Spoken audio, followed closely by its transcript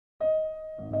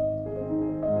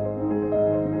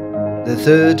the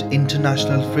 3rd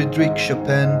International Fryderyk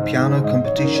Chopin Piano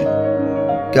Competition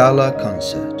Gala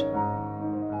Concert.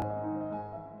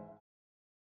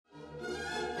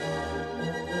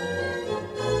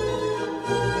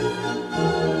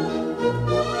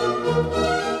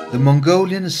 The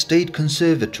Mongolian State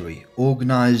Conservatory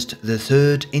organized the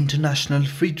 3rd International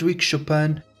Fryderyk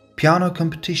Chopin Piano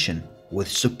Competition with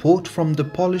support from the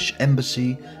Polish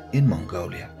Embassy in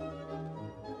Mongolia.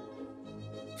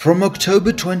 From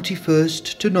October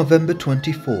 21st to November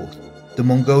 24th, the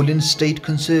Mongolian State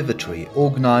Conservatory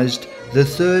organized the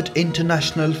 3rd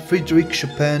International Fryderyk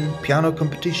Chopin Piano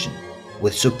Competition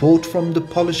with support from the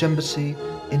Polish Embassy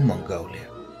in Mongolia.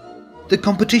 The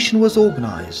competition was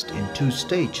organized in 2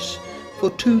 stages for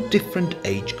 2 different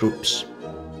age groups.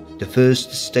 The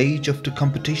first stage of the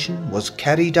competition was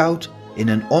carried out in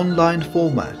an online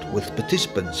format with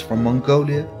participants from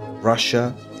Mongolia,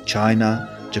 Russia, China,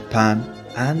 Japan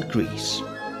and Greece.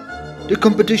 The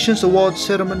competition's award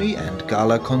ceremony and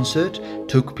gala concert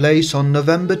took place on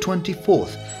November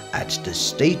 24th at the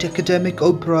State Academic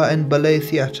Opera and Ballet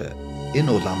Theatre in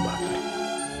Ulaanbaatar.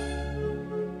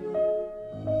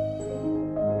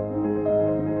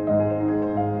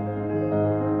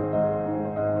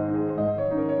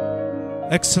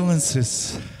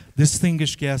 Excellencies,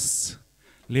 distinguished guests,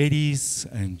 ladies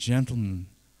and gentlemen,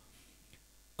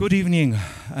 good evening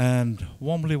and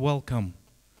warmly welcome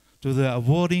to the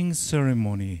awarding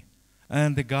ceremony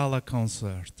and the gala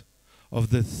concert of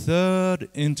the 3rd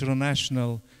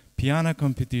International Piano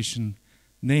Competition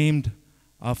named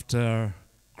after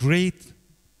great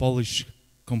Polish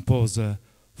composer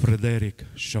Fryderyk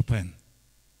Chopin.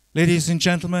 Ladies and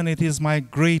gentlemen, it is my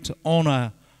great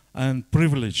honor and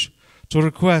privilege to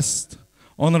request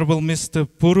Honorable Mr.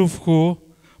 Prof,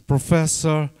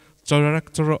 Professor,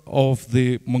 Director of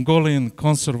the Mongolian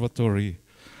Conservatory,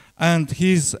 and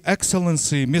His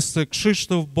Excellency Mr.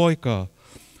 Krzysztof Boyko,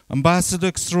 Ambassador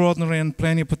Extraordinary and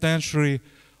Plenipotentiary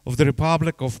of the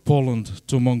Republic of Poland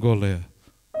to Mongolia.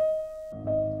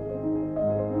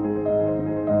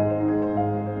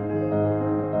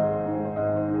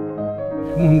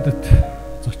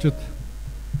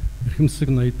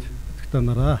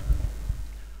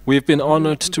 We have been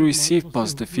honored to receive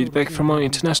positive feedback from our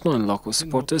international and local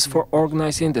supporters for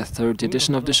organizing the 3rd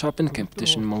edition of the Chopin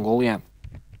competition in Mongolia.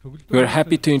 We are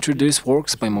happy to introduce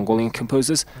works by Mongolian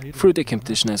composers through the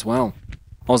competition as well.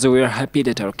 Also, we are happy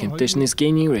that our competition is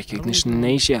gaining recognition in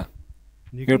Asia.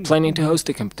 We are planning to host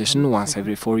the competition once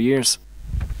every 4 years.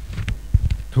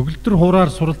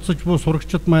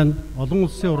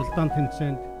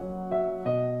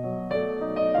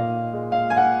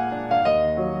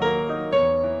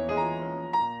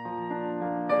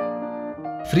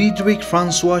 Fryderyk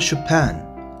Francois Chopin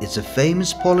is a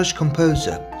famous Polish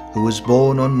composer who was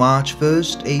born on March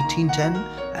 1st, 1810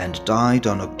 and died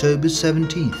on October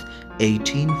 17th,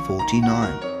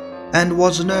 1849, and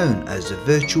was known as a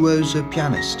virtuoso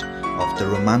pianist of the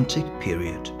Romantic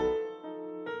period.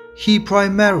 He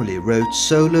primarily wrote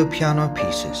solo piano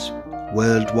pieces.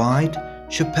 Worldwide,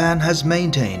 Chopin has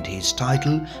maintained his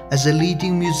title as a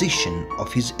leading musician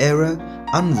of his era,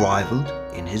 unrivaled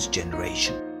in his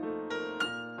generation.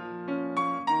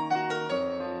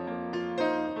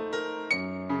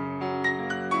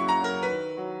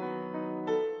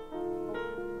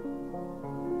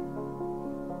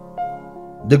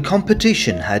 The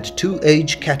competition had 2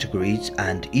 age categories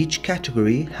and each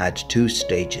category had 2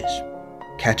 stages.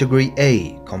 Category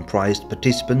A comprised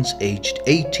participants aged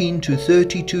 18 to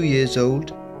 32 years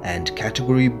old and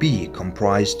Category B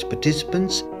comprised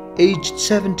participants aged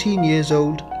 17 years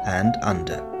old and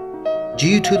under.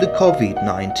 Due to the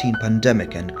COVID-19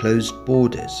 pandemic and closed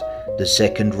borders, the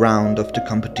 2nd round of the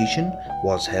competition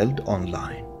was held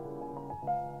online.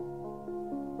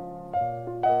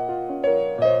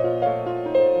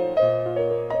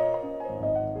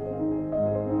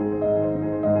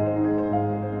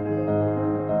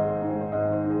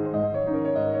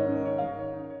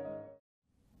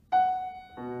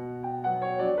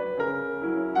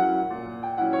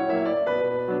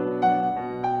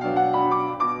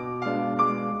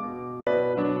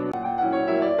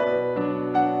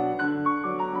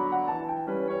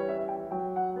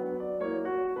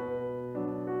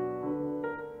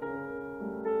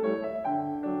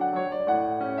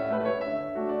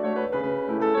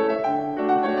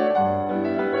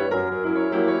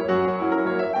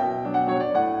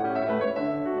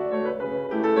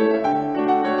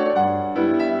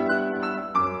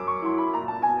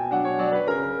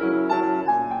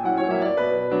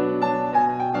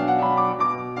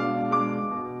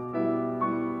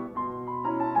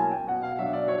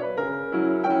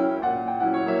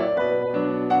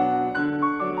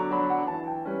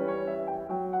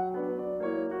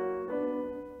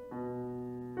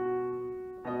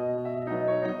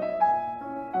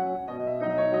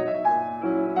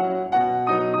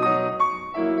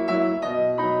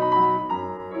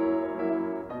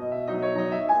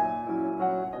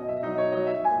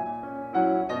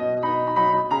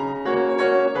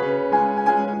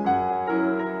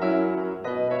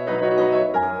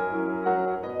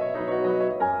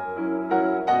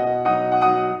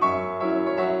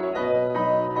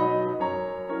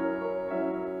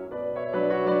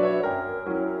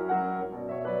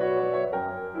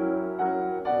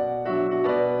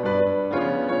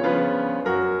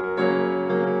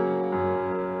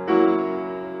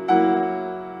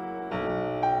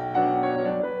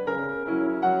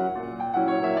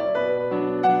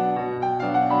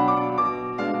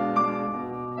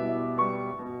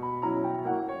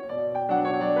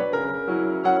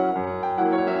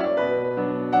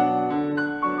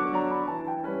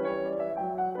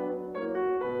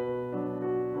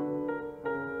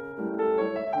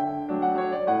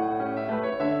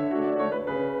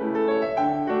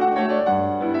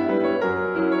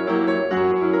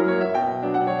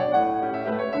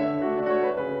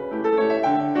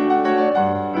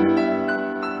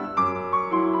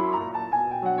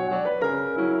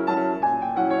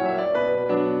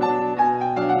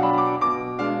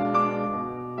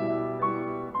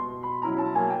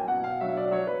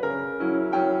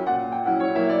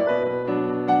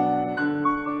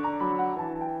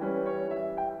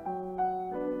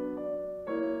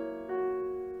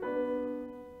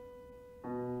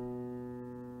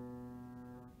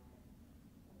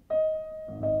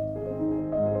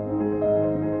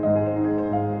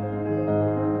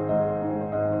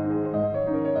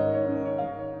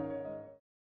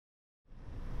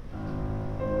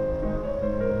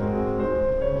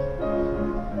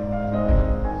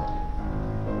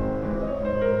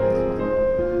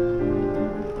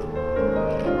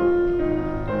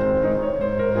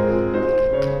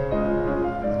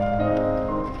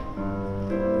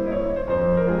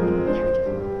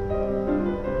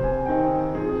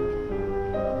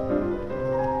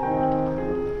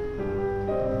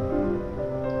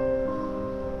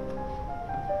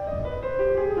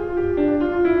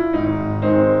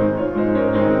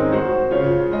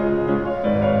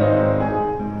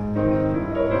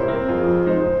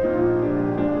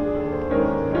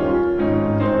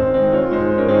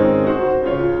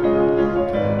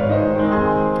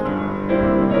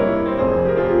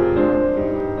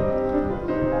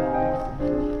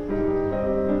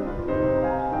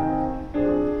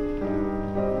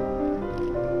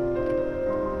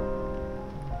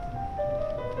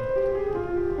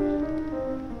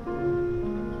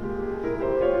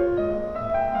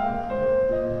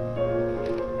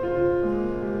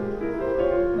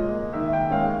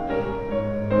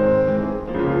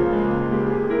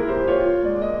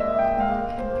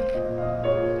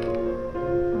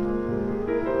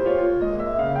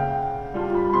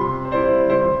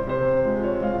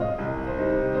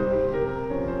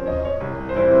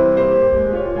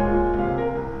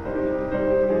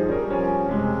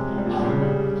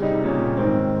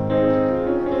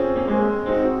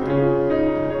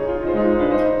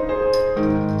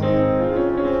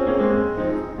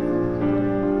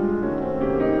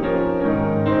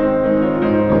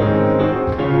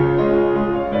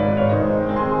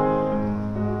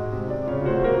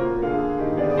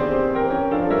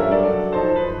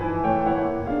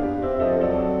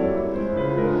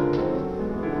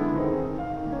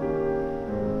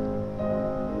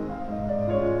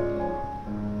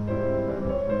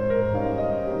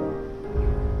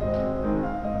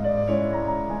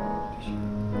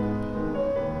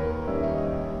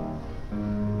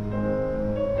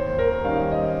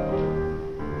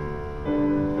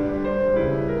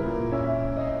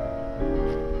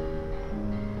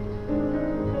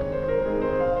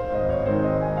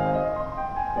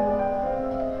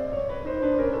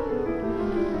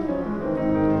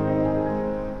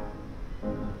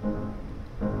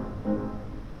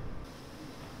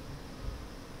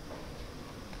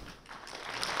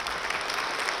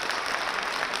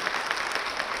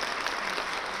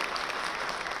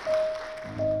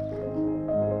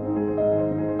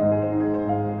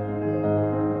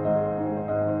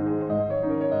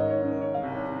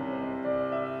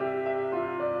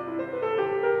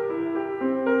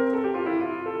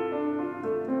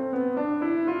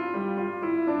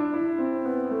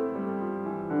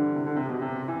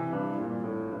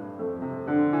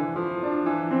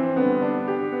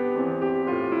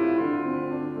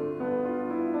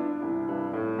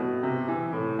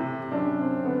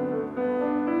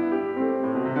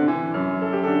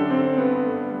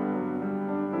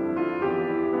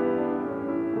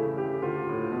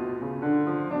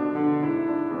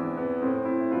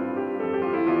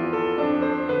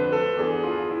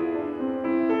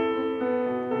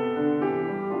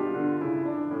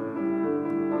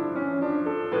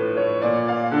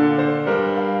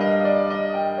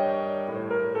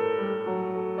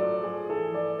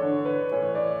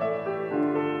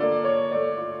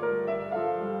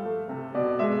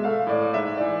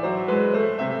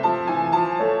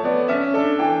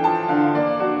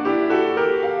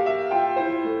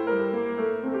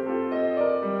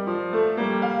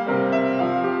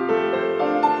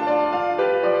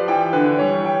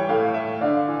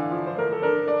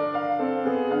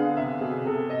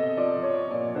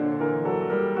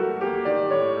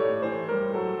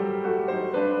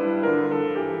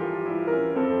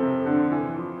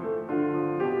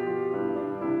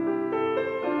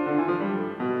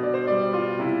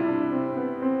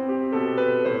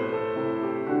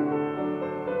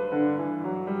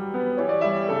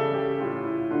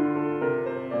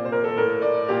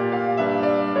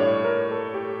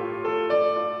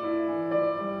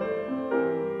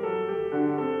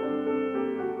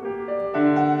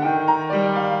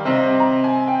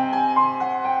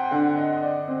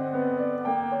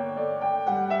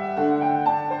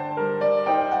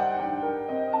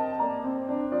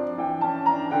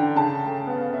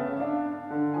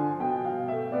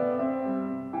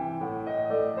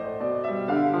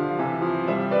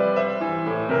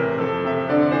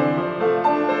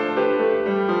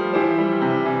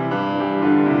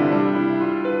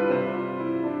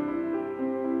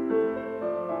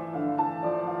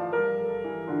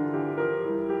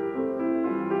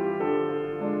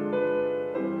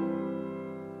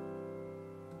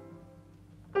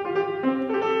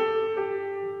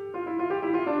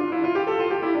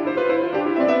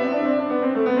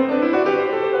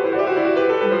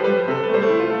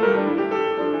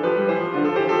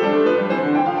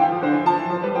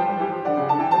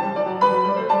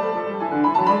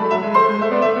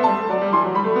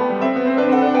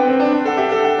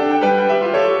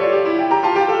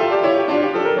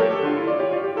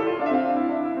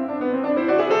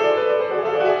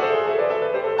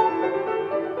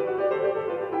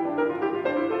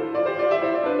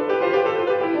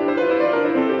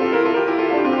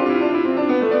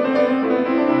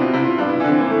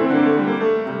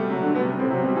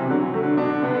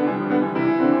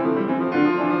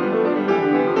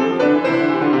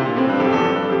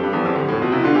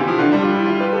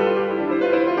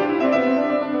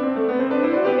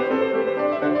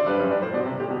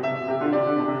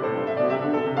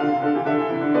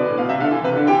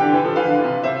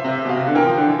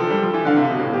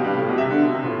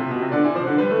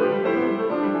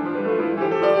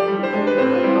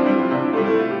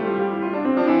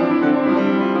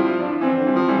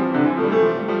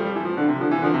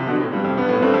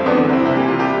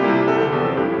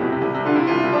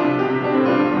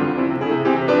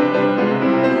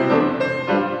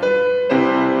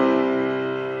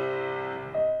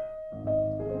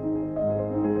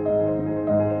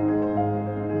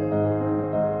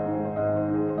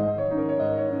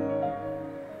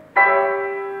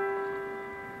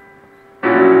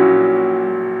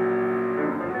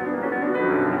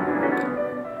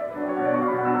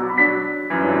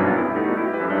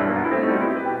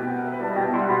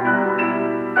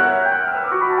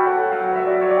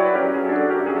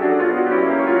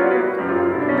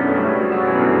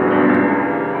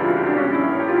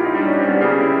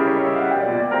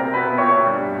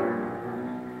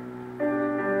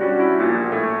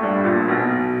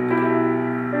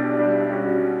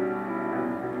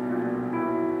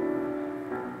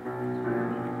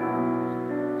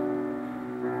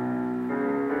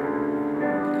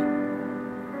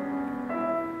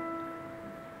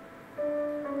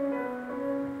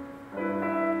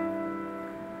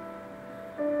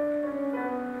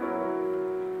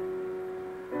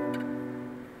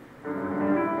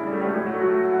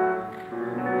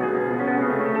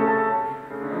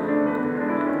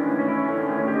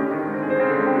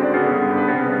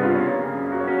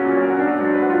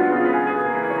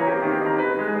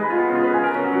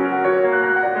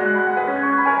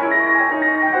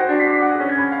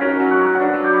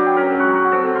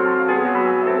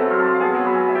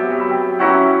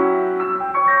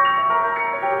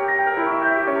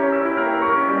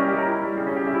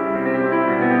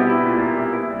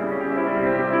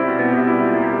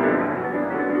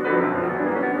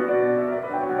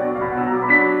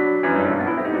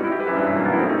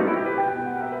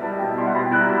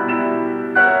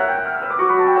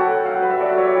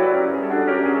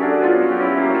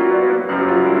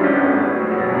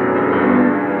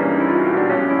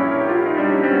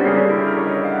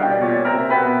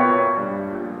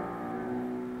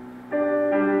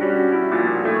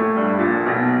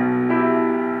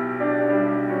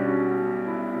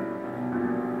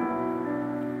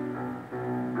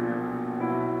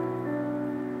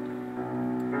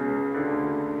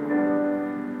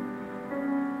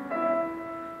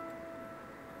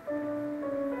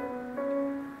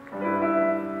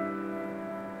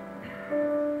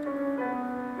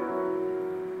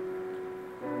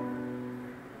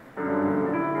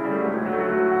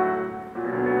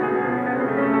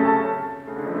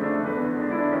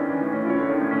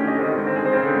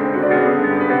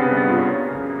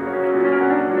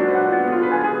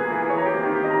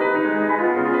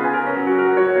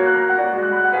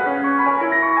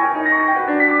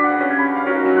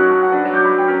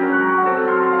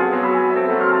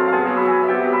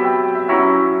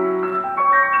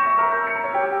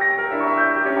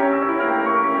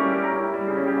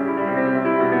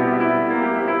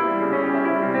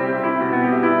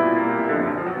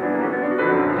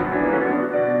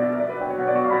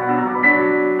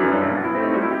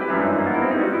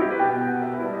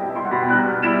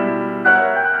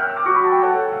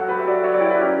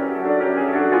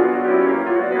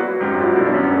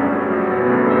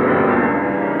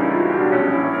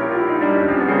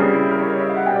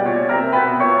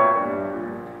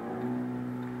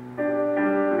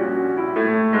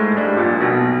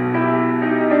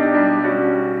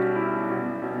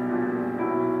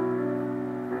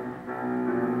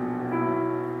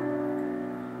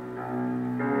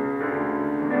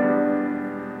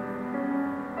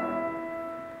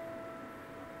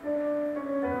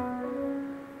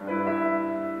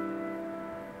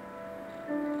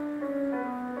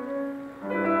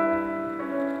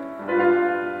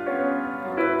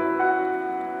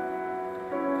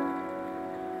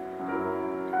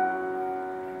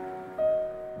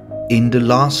 In the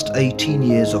last 18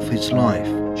 years of his life,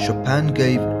 Chopin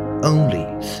gave only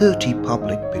 30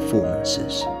 public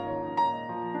performances.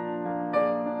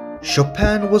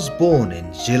 Chopin was born in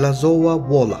Żelazowa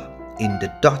Wola in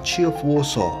the Duchy of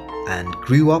Warsaw and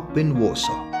grew up in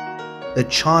Warsaw. A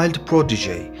child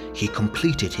prodigy, he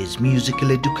completed his musical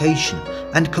education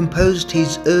and composed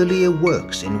his earlier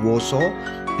works in Warsaw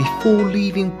before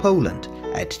leaving Poland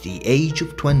at the age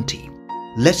of 20,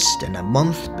 less than a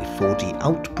month before the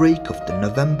outbreak of the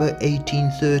November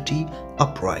 1830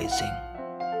 uprising.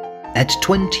 At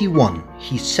 21,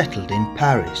 he settled in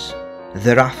Paris.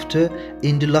 Thereafter,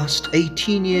 in the last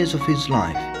 18 years of his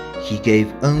life, he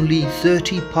gave only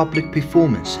 30 public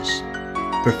performances,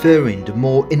 preferring the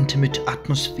more intimate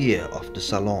atmosphere of the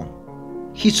salon.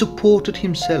 He supported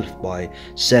himself by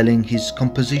selling his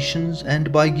compositions and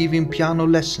by giving piano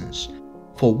lessons,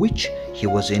 for which he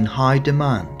was in high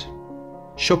demand.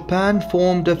 Chopin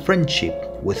formed a friendship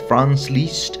with Franz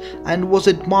Liszt and was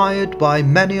admired by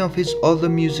many of his other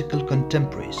musical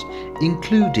contemporaries,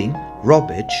 including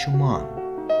Robert Schumann.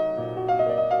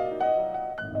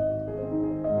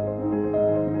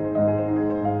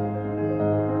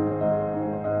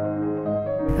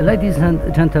 Ladies and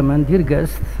gentlemen, dear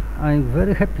guests, I'm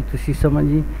very happy to see so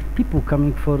many people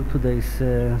coming for today's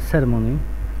ceremony.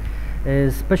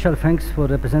 Special thanks for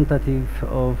representative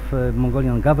of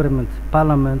Mongolian government,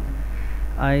 parliament.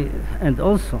 And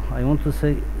also I want to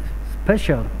say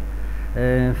special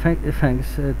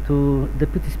thanks to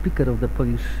Deputy Speaker of the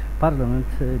Polish Parliament,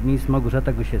 Ms.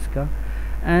 Małgorzata Gosiewska,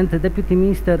 and the Deputy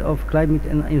Minister of Climate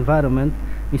and Environment,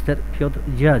 Mr. Piotr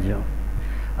Dziadzio.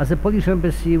 As a Polish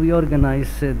embassy, we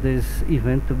organize this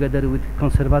event together with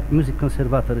Music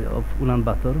Conservatory of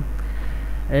Ulaanbaatar,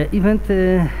 event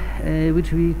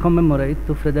which we commemorate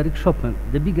to Fryderyk Chopin,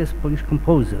 the biggest Polish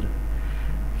composer.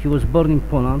 He was born in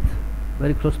Poland,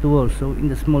 very close to Warsaw, in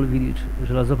the small village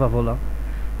Żelazowa Wola.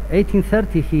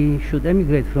 1830 he should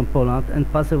emigrate from Poland and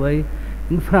pass away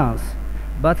in France,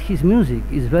 but his music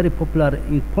is very popular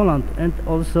in Poland and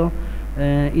also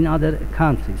in other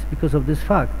countries. Because of this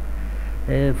fact,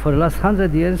 for the last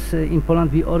 100 years in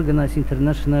Poland we organize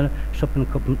international Chopin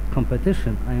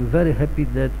competition. I am very happy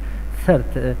that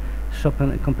third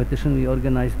Chopin competition we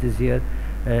organized this year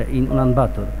in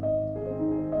Ulaanbaatar.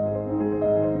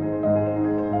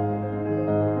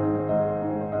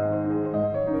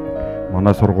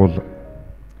 Манай сургууль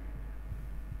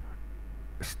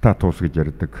статус гэж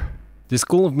ярьдаг. The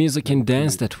School of Music and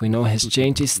Dance that we know has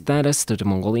changed its status to the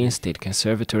Mongolian State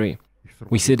Conservatory.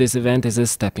 We see this event as a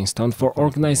stepping stone for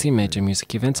organizing major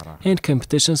music events and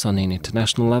competitions on an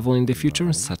international level in the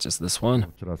future, such as this one.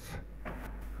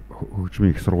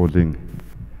 Хөгжмийн их сургуулийн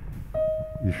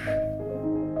их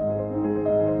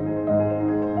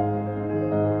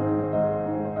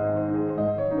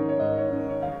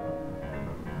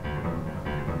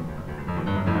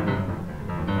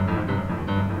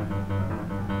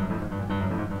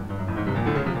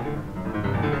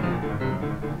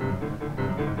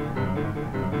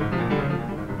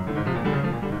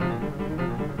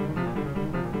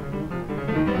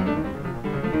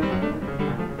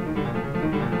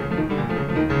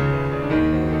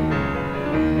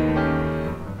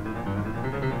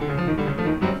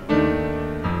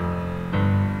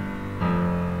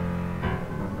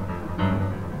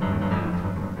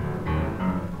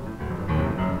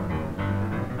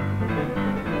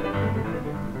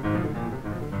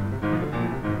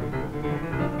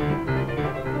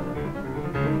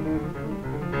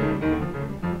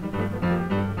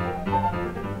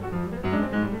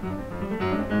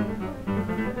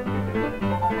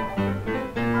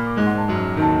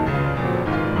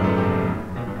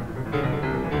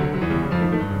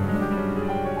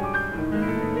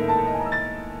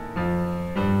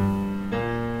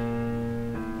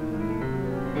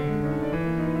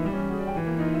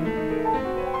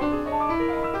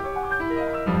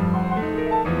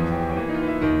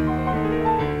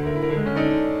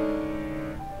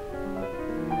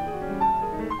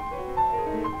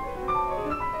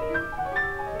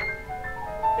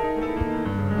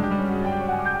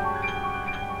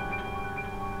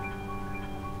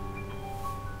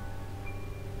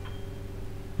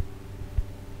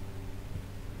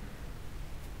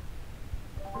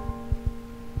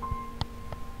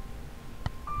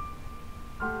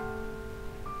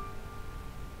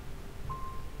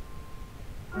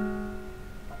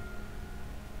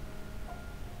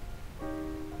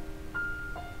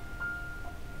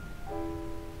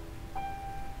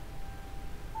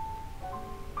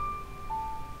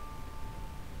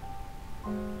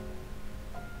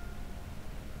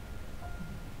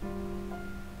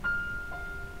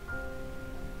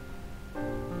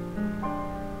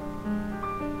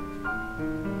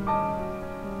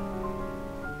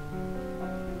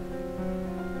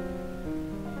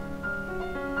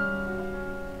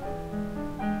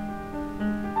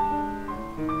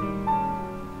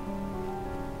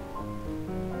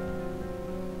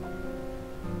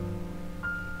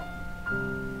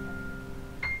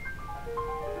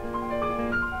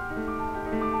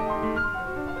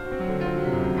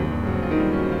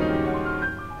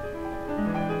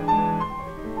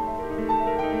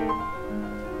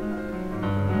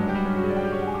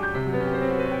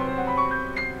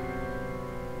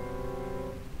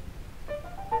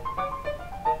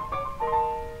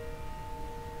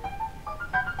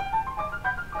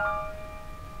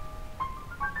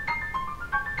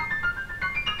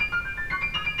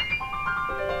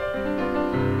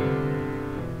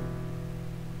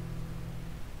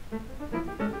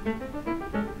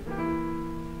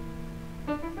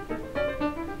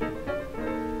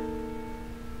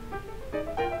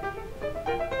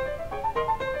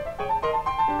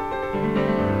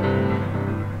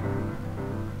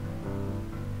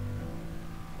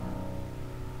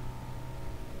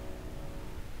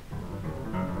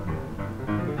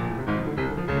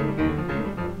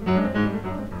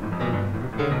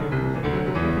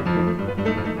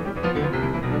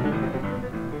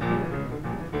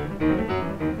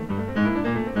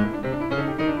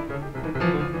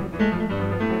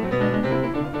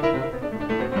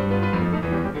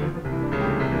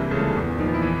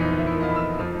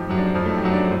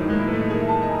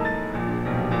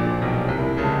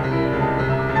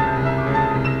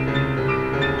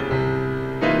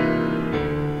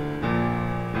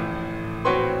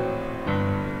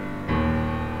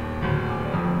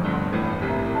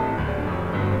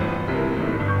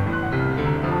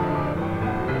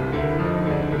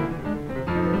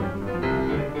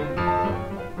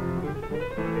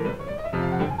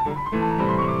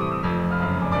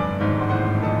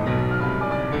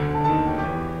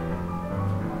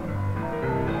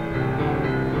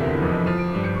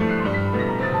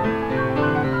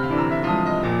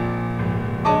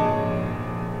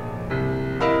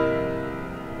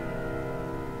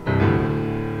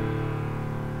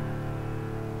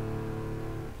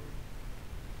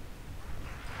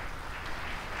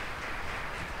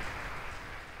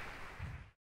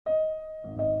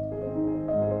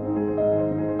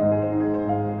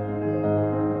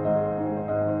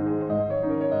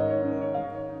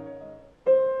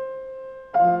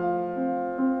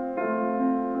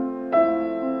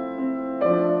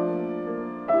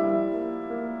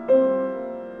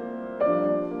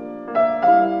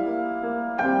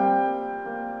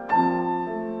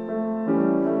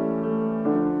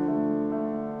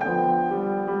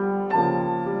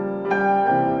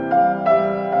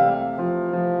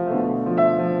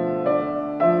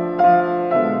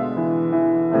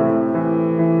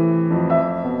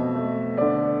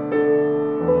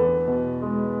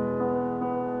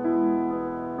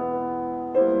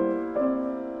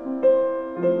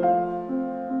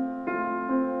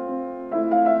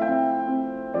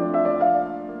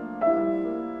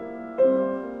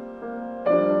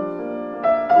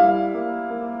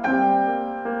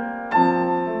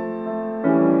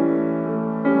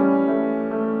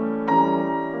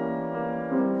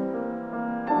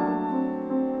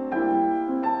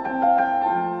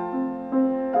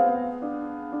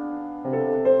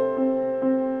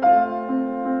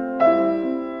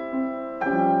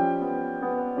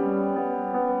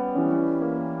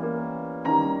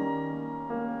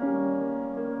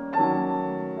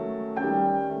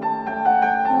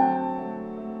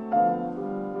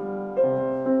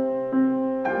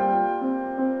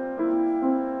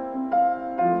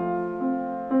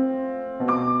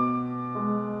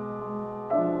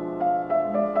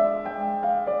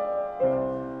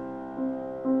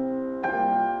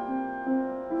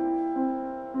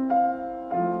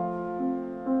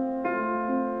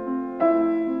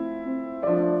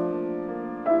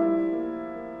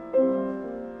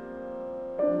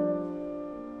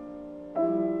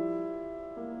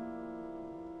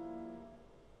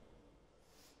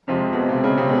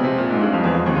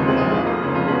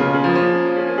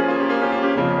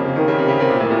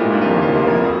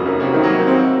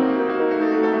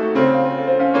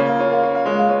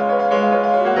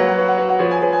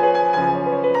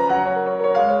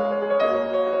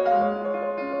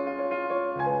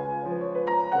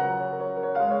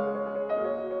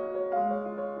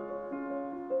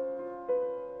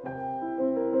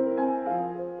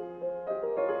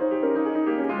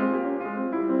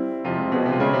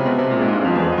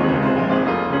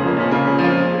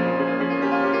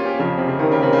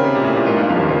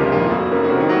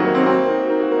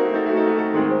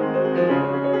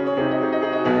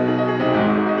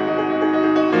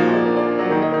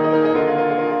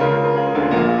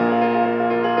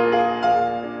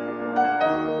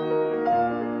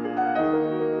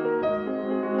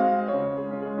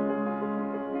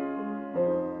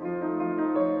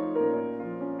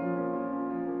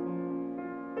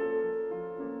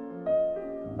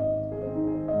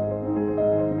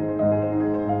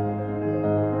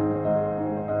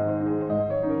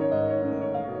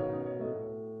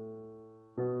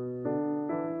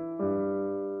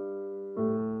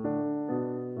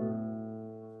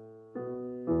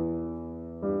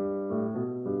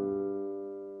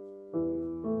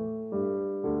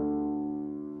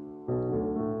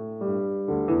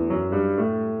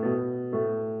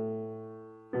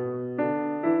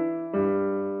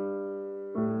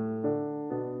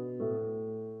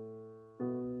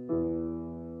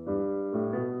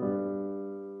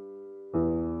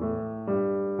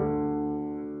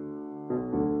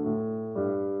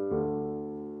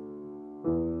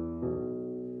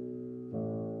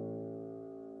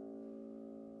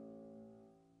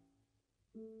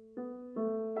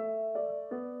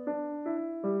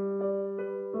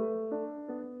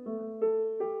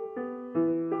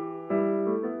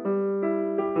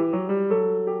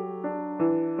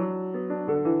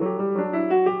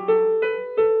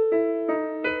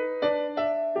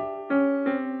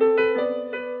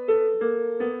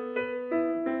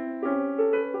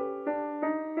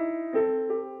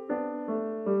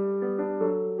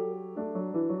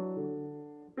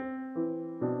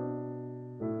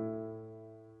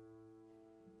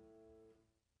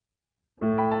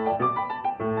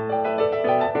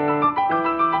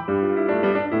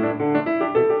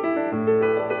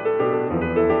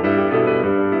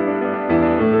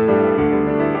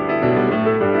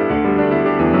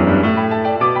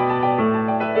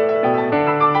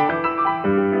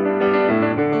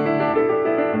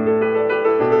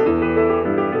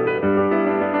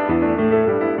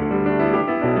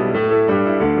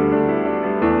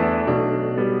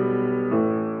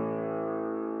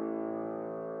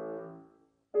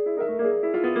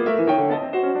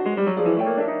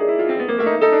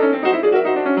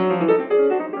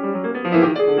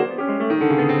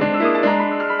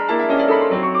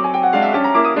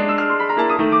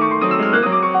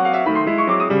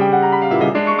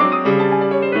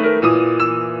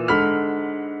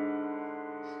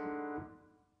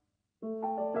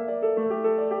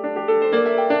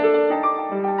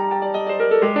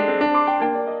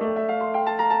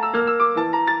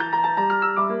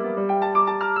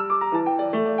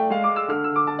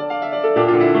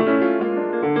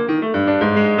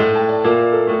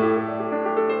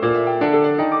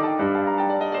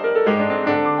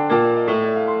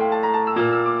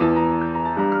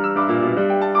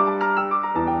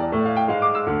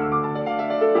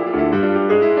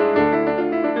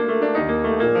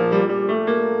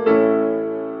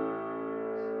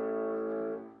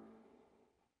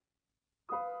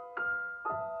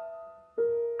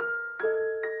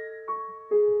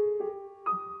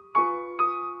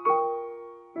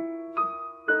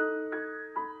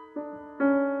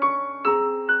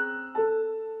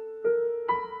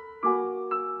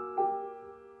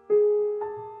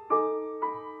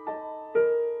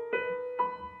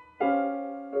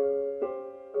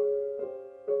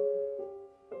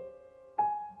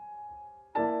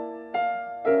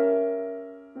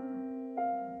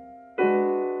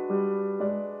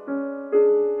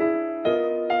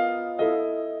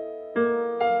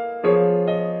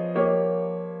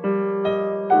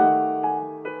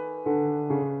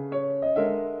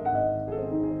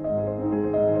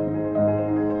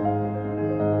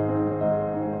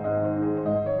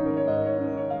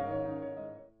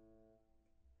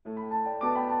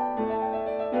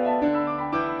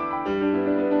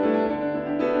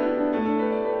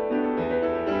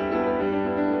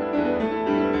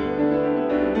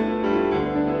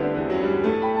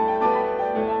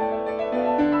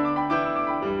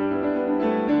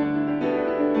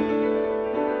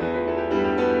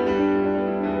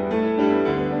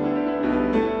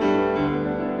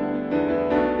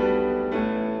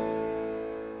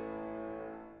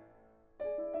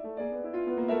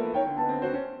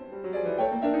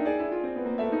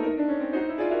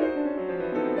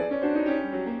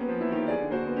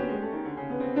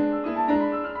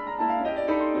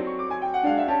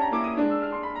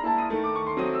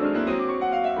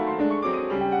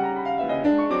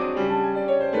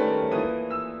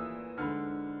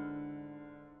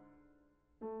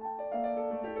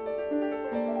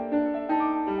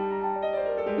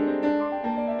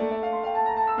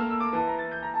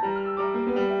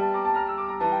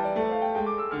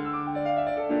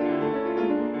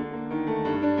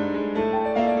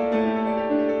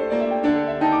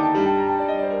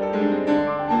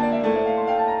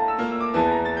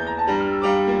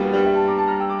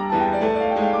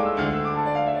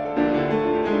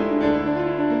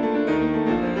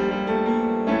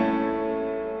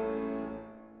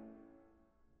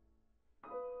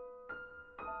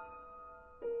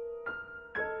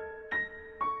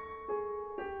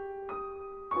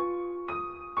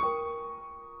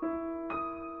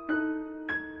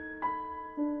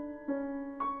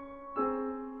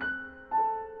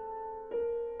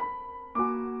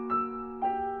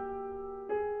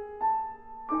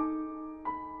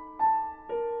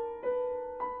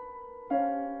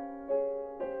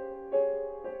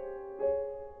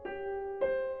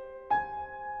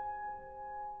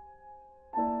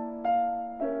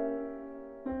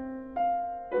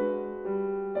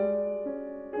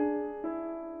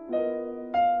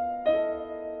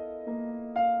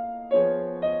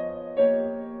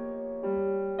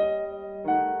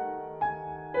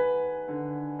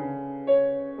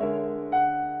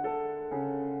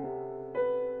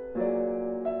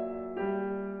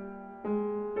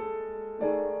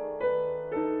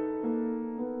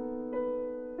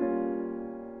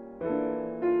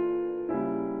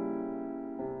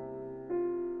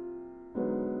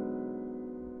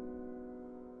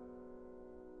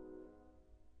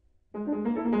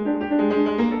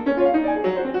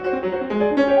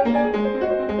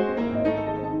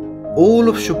All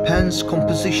of Chopin's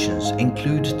compositions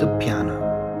include the piano.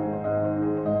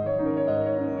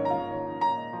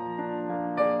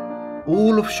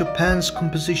 All of Chopin's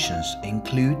compositions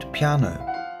include piano.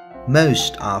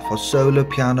 Most are for solo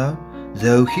piano,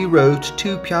 though he wrote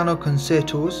 2 piano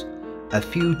concertos, a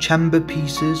few chamber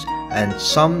pieces and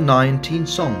some 19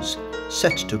 songs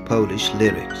set to Polish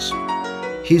lyrics.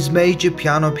 His major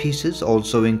piano pieces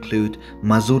also include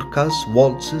mazurkas,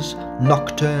 waltzes,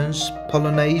 nocturnes,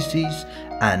 polonaises,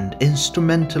 and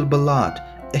instrumental ballad,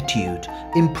 etude,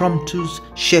 impromptus,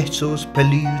 scherzos,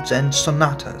 preludes, and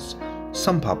sonatas,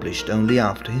 some published only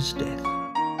after his death.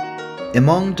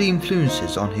 Among the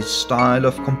influences on his style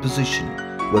of composition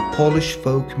were Polish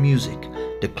folk music,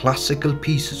 the classical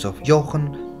pieces of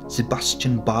Johann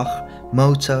Sebastian Bach,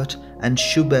 Mozart, and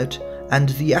Schubert, and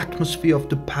the atmosphere of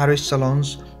the Paris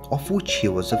salons, of which he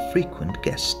was a frequent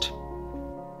guest.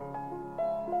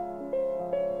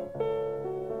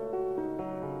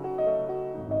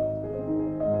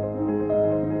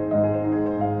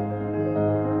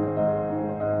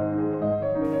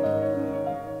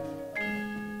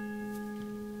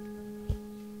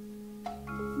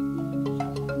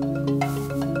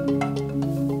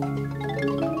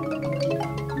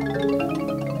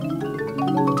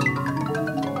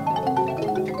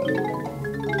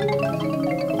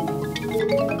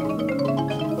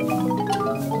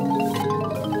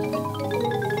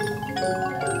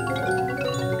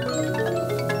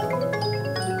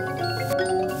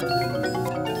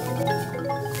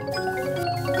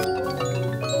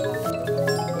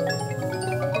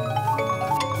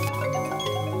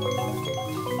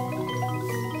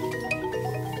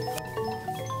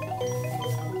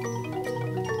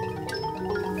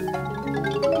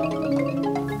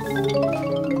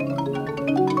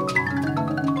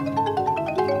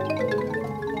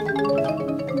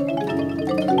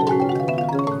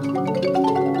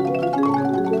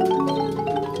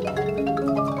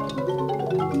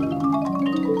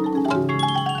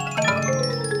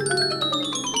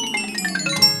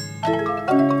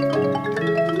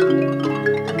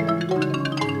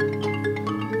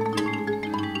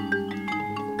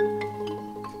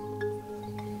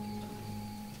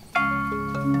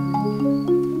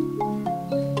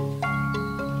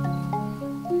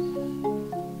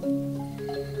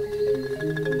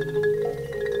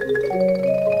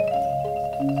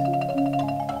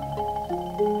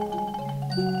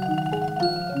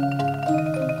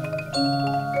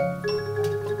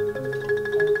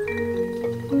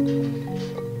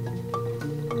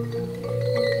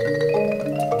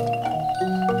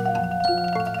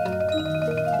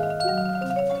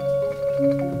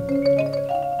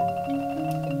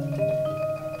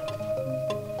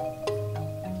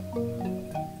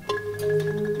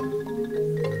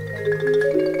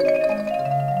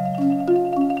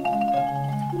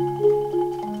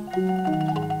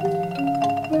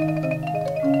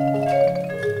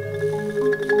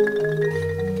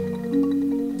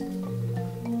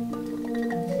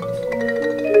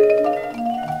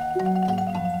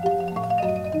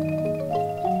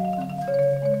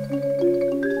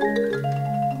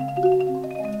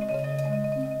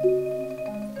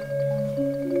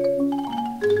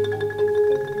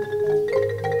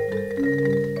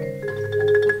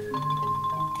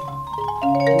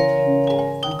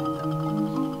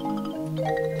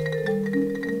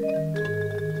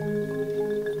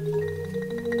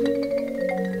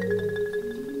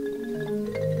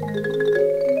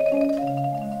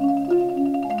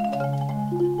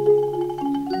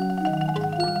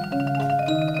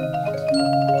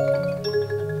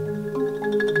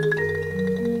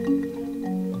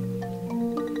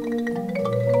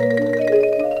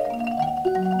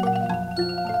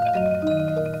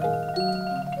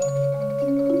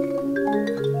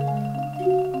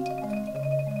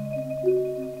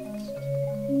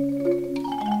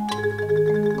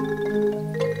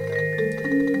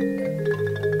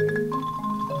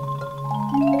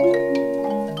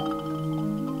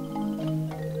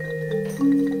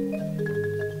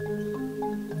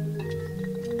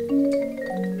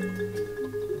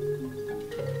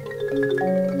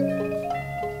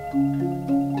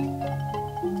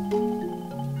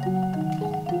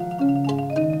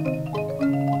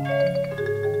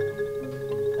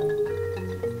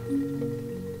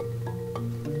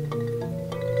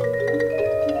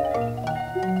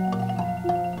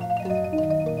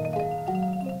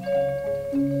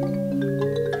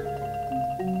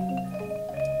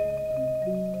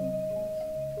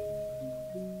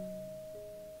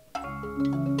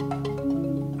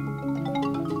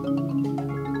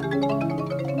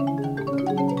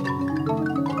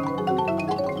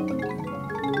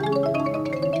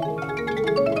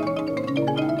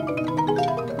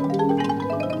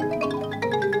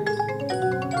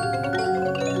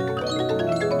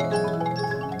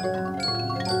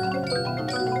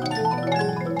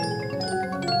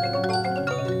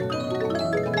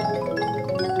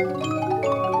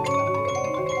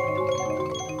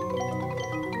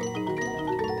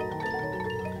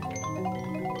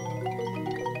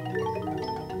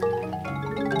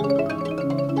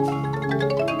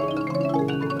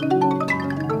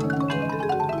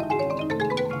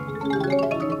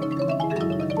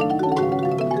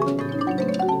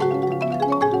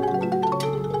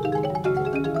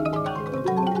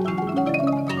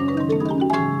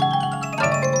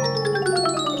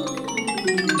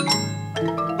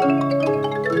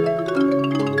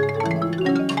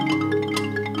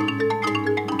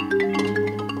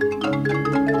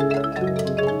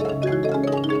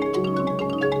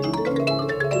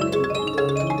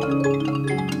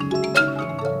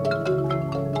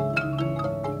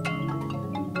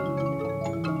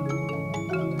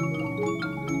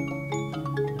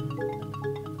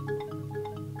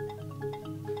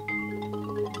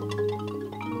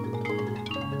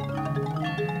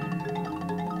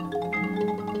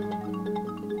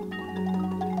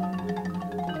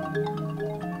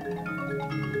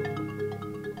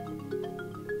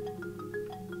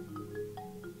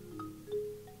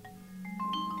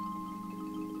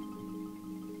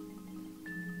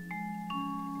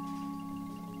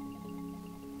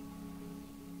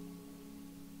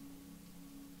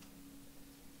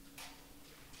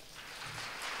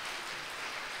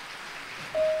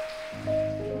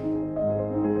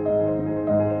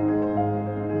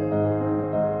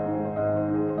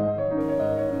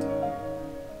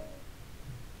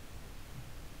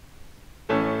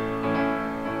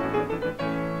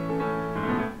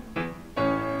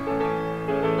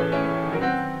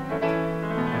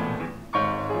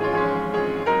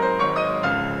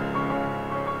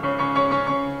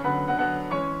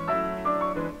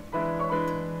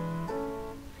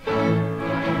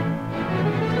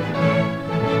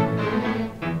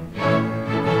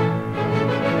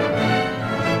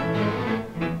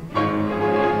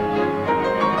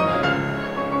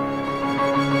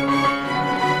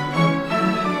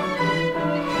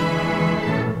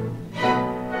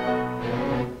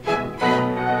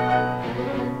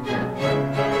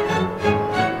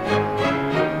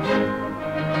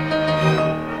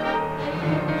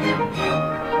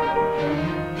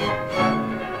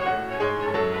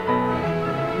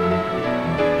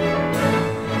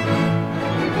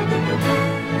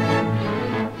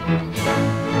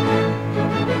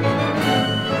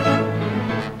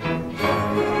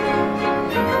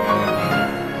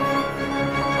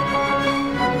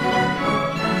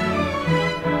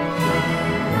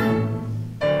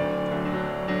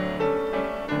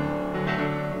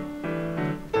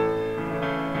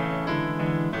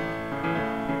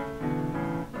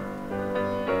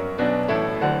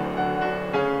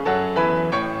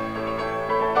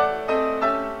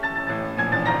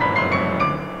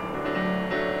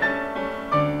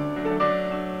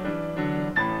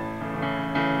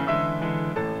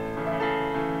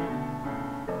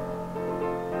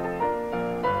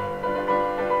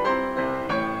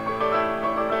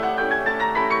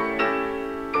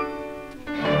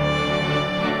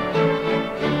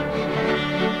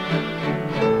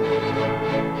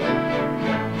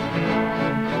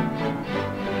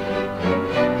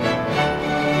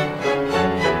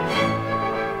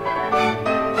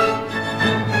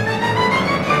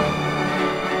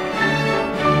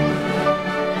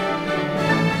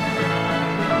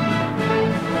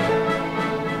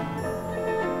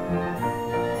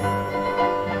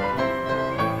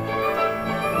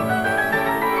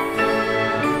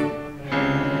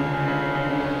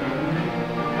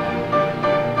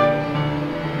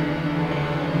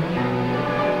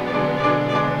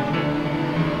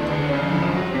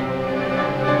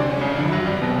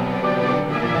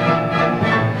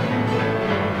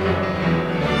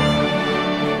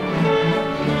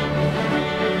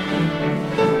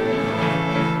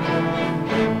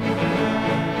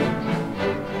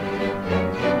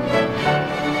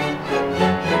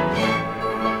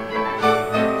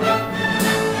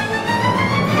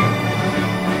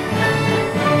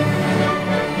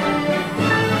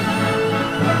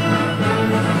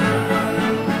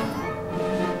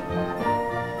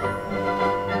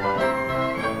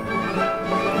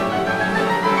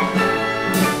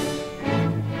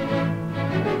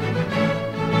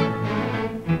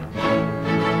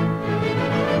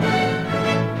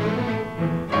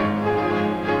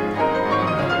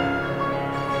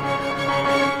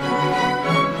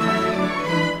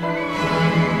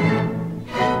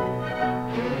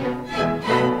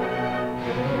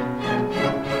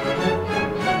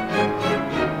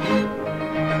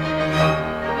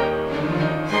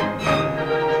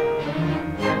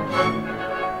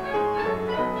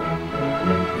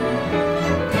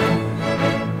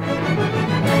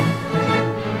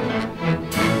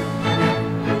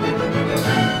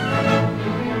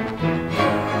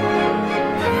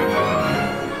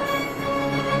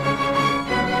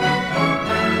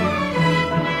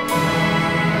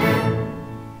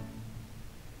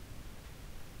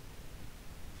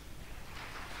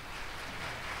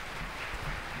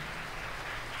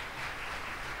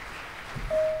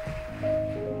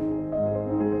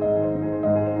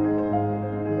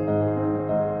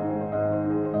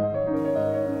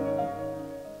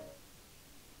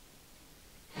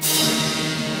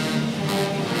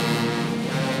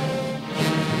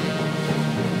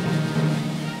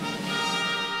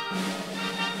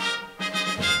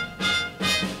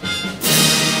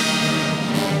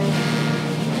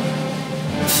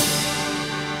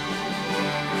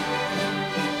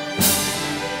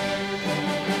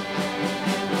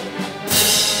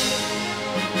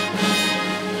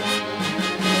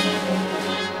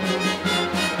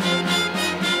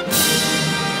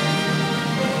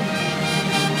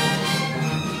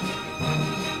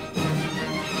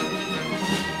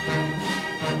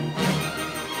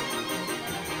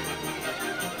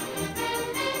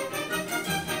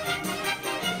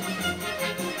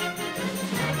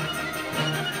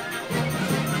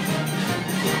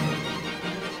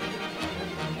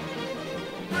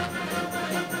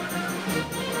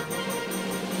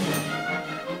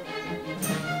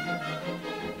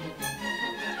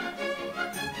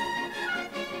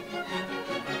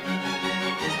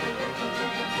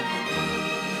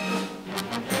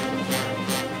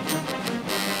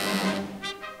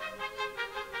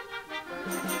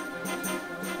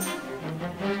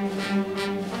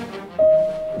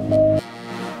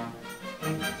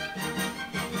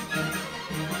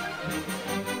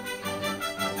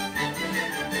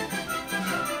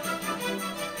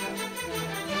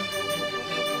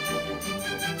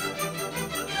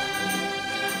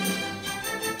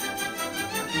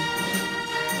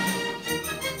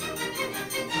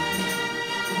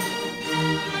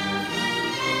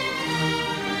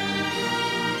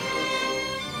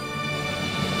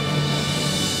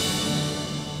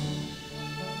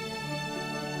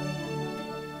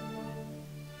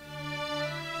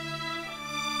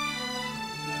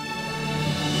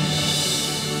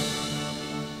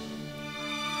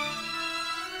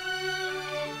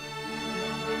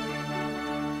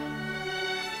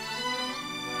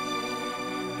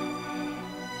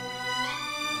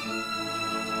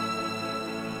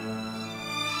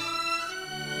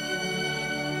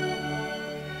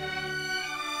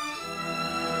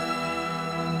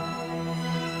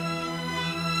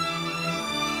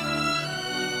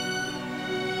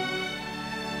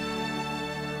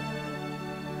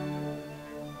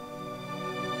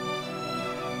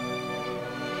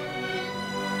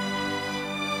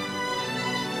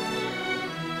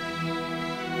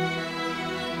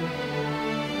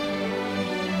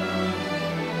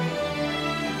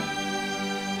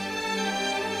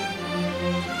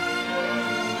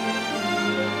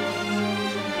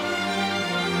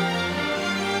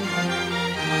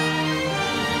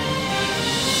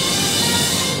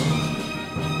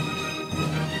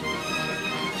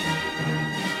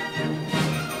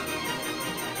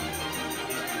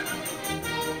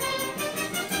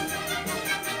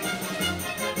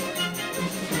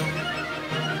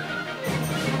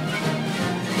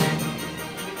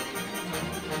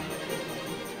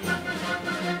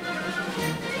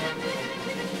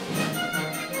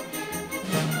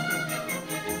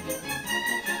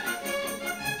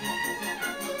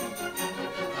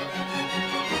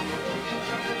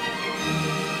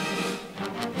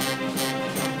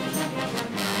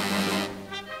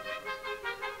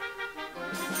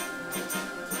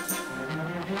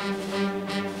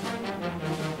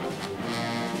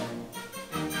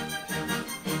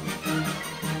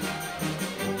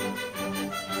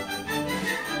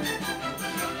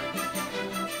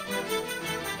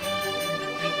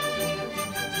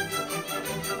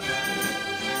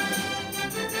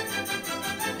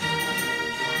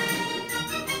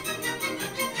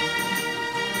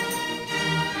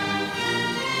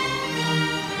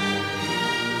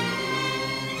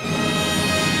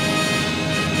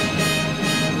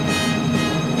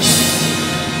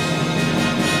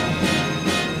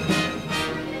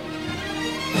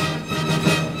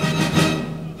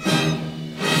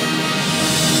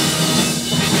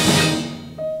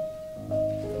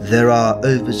 There are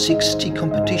over 60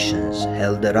 competitions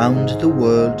held around the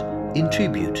world in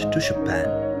tribute to Chopin.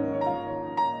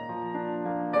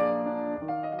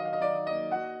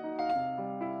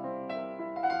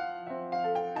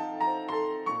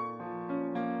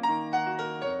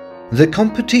 The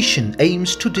competition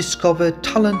aims to discover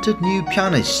talented new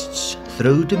pianists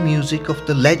through the music of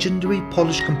the legendary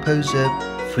Polish composer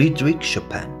Fryderyk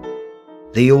Chopin.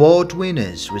 The award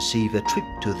winners receive a trip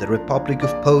to the Republic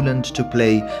of Poland to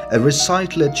play a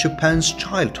recital at Chopin's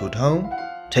childhood home,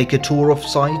 take a tour of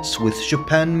sites with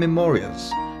Chopin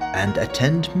memorials, and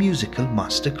attend musical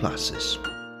masterclasses.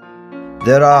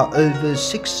 There are over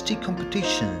 60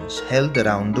 competitions held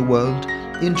around the world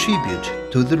in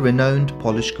tribute to the renowned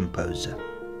Polish composer.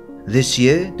 This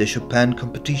year, the Chopin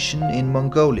competition in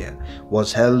Mongolia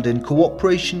was held in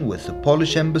cooperation with the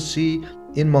Polish Embassy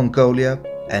in Mongolia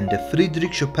and the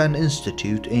Fryderyk Chopin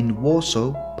Institute in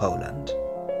Warsaw, Poland.